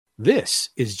This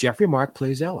is Jeffrey Mark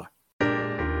Plays Ella.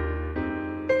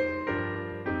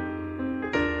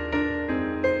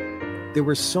 There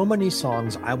were so many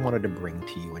songs I wanted to bring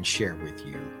to you and share with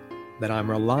you that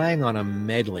I'm relying on a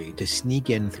medley to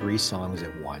sneak in 3 songs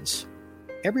at once.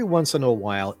 Every once in a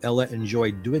while, Ella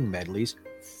enjoyed doing medleys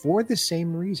for the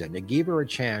same reason. It gave her a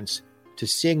chance to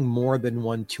sing more than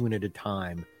one tune at a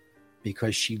time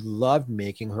because she loved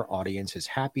making her audiences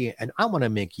happy, and I want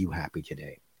to make you happy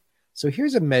today. So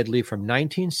here's a medley from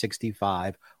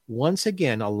 1965, once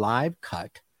again a live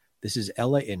cut. This is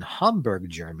Ella in Hamburg,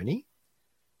 Germany,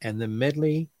 and the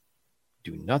medley,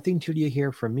 Do Nothing Till You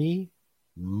Hear From Me,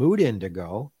 Mood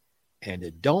Indigo, and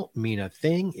It Don't Mean a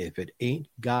Thing If It Ain't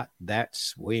Got That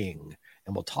Swing.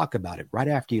 And we'll talk about it right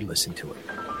after you listen to it.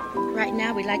 Right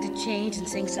now, we'd like to change and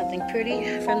sing something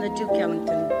pretty from the Duke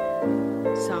Ellington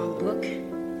songbook.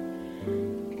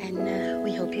 And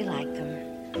we hope you like them.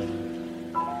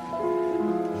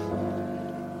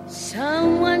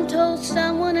 Someone told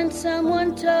someone and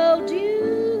someone told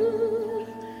you,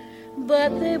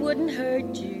 but they wouldn't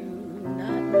hurt you,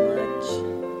 not much.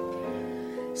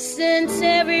 Since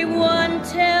everyone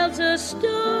tells a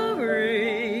story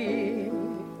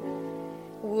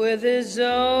with his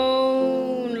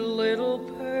own little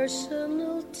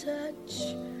personal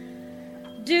touch,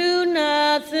 do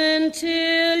nothing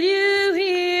till you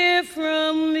hear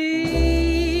from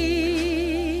me.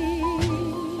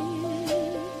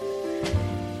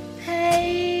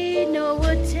 Pay no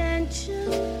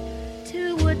attention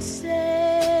to what's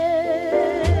said.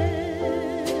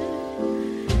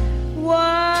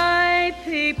 Why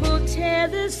people tear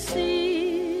the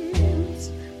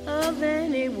seams of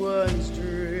anyone's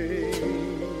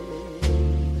dream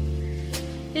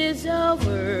is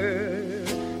over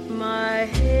my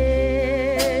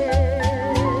head.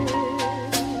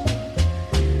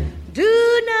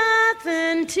 Do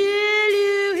nothing till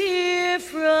you hear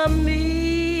from me.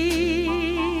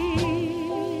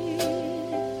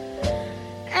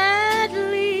 At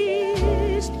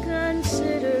least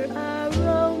consider our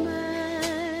romance.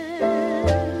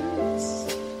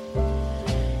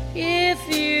 If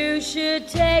you should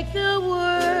take the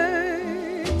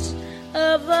words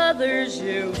of others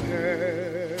you've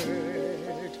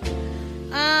heard,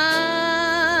 I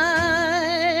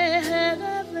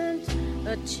haven't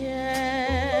a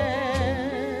chance.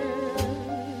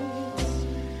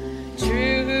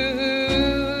 True,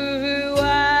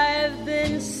 I've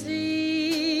been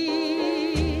seen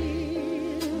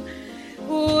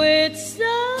with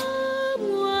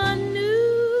someone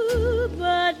new,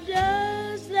 but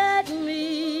does that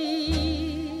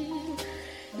mean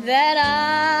that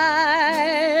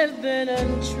I've been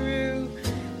untrue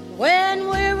when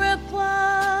we're apart?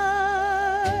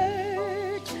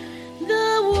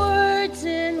 The words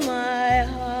in my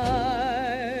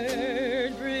heart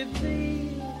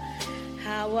reveal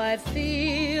how I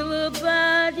feel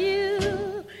about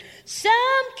you.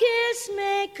 Some kiss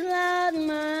may cloud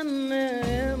my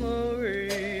memory,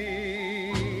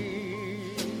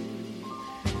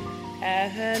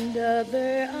 and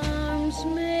other arms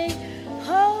may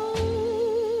hold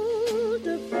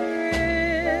the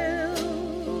thrill.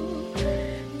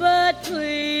 But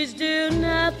please do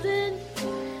nothing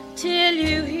till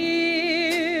you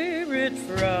hear it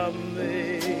from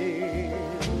me.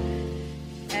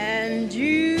 And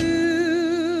you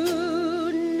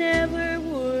never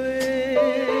will.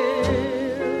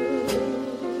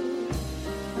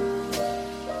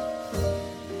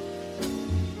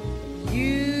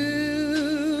 You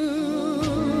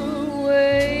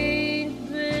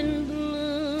ain't been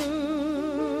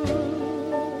blue.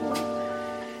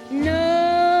 No,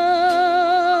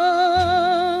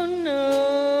 no,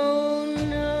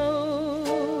 no.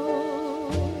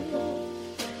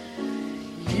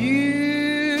 You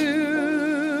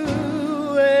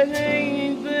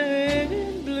ain't been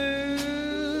blue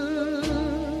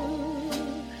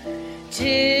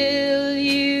till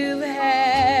you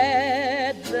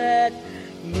had that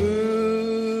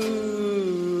mood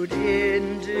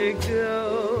indigo,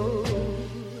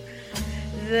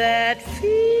 that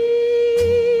feeling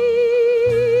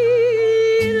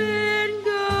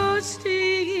goes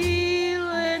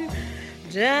stealing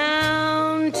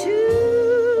down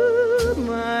to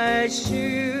my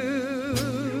shoes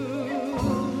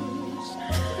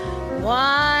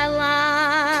while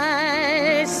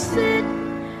I sit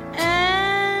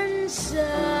and sigh.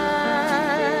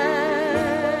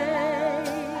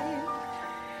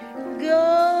 Go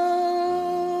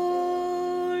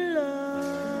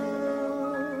long,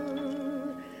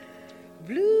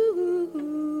 blue.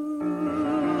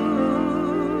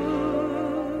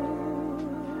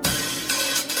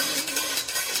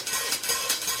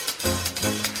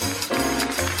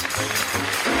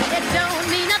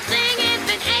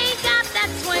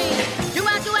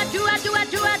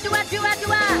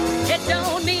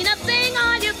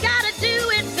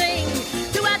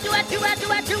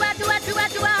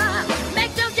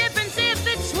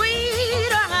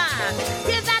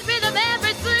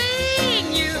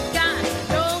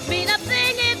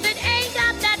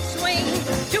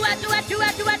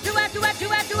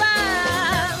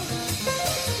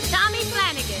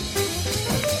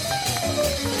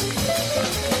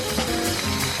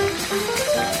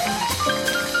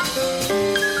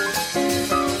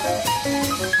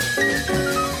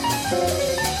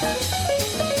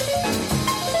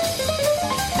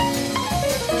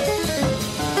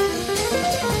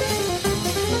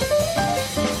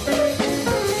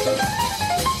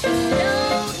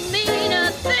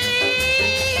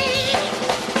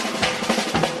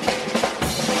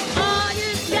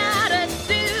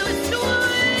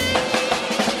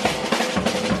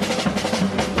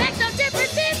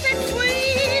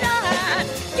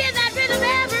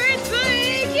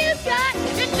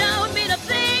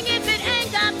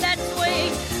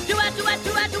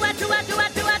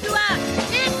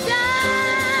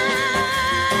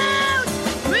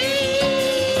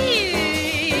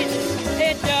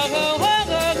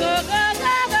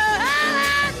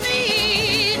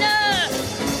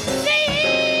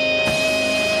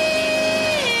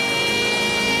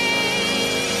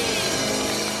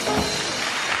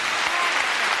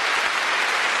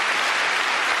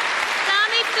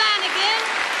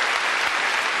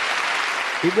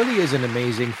 It really is an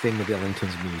amazing thing with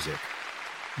Ellington's music.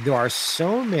 There are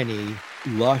so many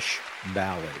lush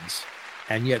ballads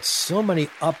and yet so many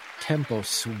up-tempo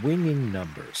swinging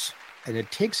numbers. And it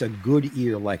takes a good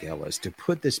ear like Ella's to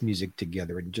put this music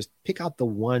together and just pick out the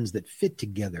ones that fit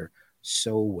together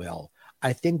so well.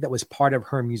 I think that was part of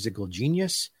her musical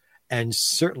genius and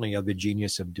certainly of the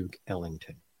genius of Duke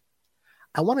Ellington.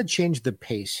 I want to change the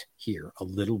pace here a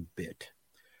little bit.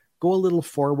 Go a little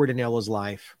forward in Ella's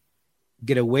life,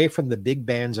 get away from the big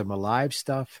bands of Alive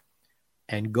stuff,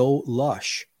 and go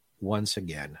lush once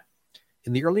again.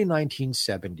 In the early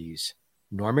 1970s,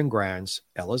 Norman Granz,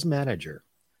 Ella's manager,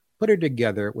 put her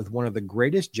together with one of the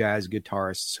greatest jazz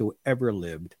guitarists who ever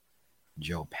lived,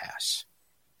 Joe Pass.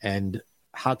 And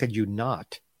how could you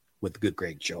not, with the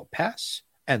great Joe Pass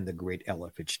and the great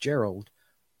Ella Fitzgerald,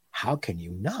 how can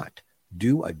you not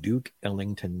do a Duke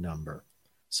Ellington number?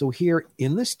 So here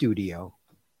in the studio,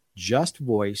 just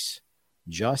voice,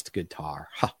 just guitar,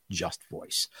 just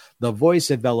voice. The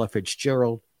voice of Ella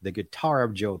Fitzgerald, the guitar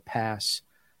of Joe Pass,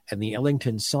 and the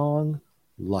Ellington song,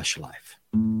 Lush Life.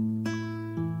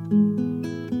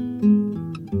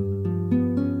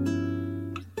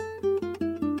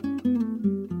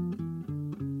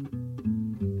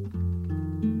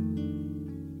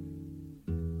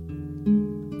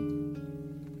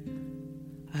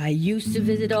 I used to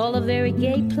visit all the very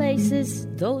gay places,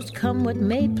 those come what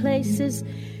may places,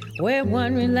 where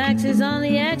one relaxes on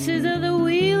the axis of the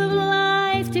wheel of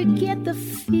life to get the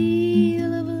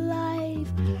feel of life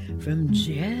from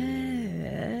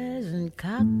jazz and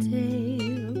cocktails.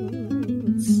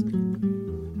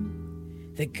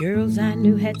 The girls I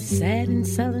knew had sad and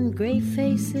sullen gray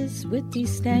faces with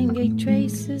these Stangate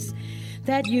traces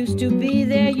that used to be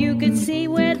there. You could see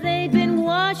where they'd been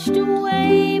washed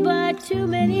away by too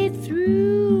many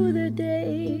through the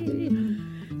day.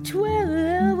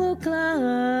 12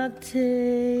 o'clock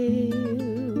tales.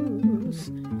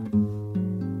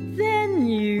 Then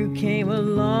you came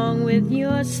along with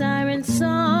your siren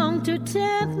song to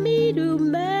tempt me to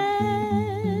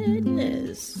madness.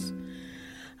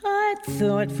 I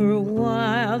thought for a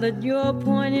while that your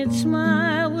pointed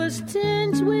smile was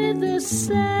tinged with the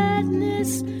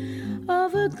sadness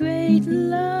of a great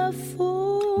love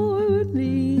for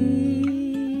me.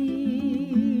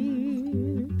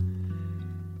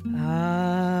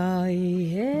 Ah,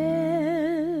 yes,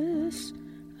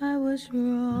 I was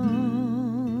wrong.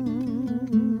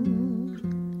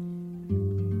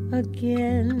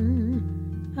 Again,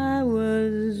 I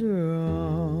was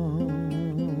wrong.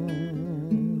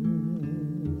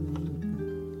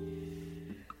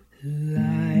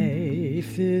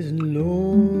 Life is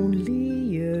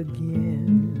lonely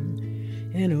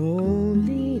again, and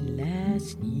only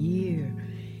last year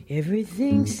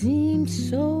everything seemed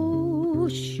so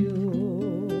sure.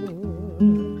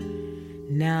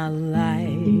 Now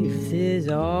life is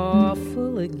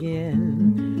awful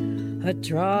again, a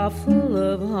trough full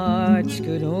of hearts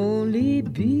could only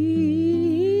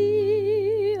be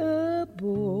a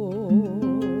bore.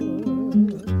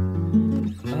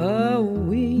 A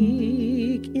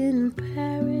week in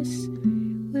Paris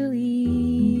will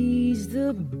ease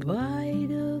the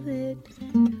bite of it.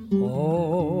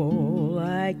 All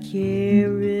I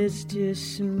care is to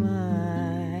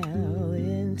smile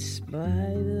in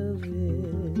spite of it.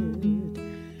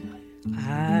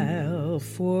 I'll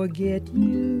forget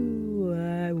you,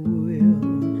 I will,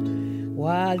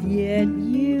 while yet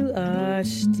you are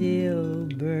still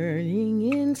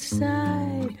burning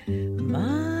inside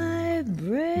my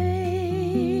brain.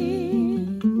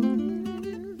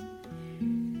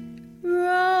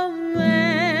 Romance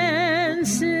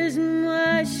is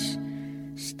much,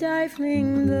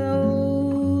 stifling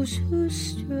those who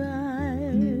strive.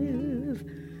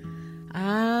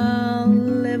 I'll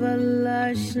live a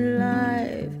lush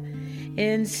life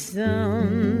in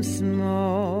some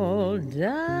small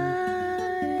dive,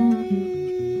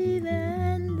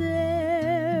 and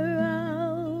there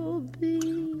I'll be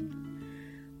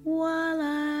while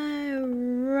I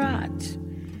rot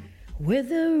with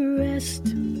the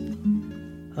rest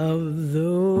of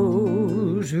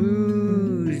those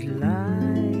whose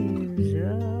lives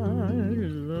are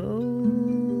lonely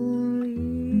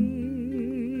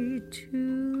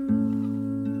too.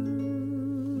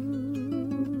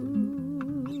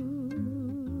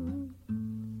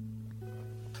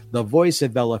 The voice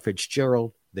of Ella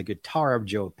Fitzgerald, the guitar of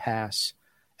Joe Pass,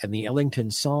 and the Ellington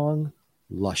song,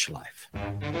 Lush Life.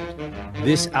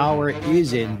 This hour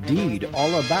is indeed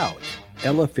all about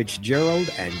Ella Fitzgerald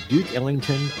and Duke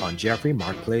Ellington on Jeffrey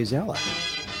Mark Plays Ella.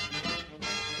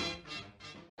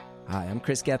 Hi, I'm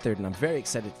Chris Gethard, and I'm very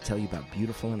excited to tell you about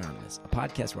Beautiful Anonymous, a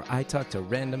podcast where I talk to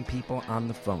random people on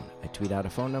the phone. I tweet out a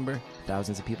phone number,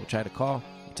 thousands of people try to call,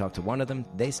 you talk to one of them,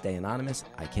 they stay anonymous,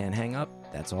 I can't hang up,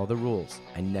 that's all the rules.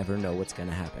 I never know what's going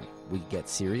to happen. We get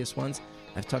serious ones.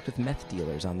 I've talked with meth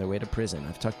dealers on their way to prison.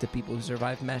 I've talked to people who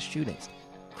survived mass shootings.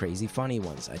 Crazy funny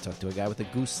ones. I talked to a guy with a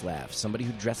goose laugh, somebody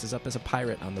who dresses up as a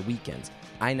pirate on the weekends.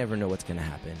 I never know what's going to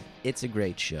happen. It's a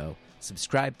great show.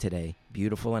 Subscribe today,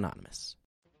 Beautiful Anonymous.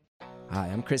 Hi,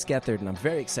 I'm Chris Gethard, and I'm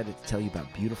very excited to tell you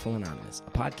about Beautiful Anonymous,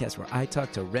 a podcast where I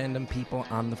talk to random people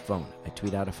on the phone. I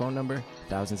tweet out a phone number,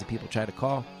 thousands of people try to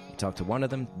call, you talk to one of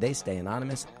them, they stay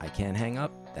anonymous, I can't hang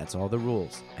up, that's all the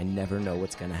rules. I never know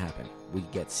what's going to happen. We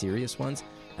get serious ones.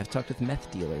 I've talked with meth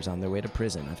dealers on their way to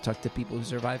prison. I've talked to people who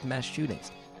survived mass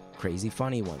shootings. Crazy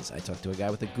funny ones. I talked to a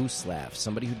guy with a goose laugh,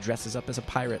 somebody who dresses up as a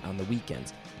pirate on the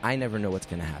weekends. I never know what's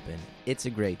going to happen. It's a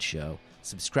great show.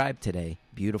 Subscribe today,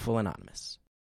 Beautiful Anonymous.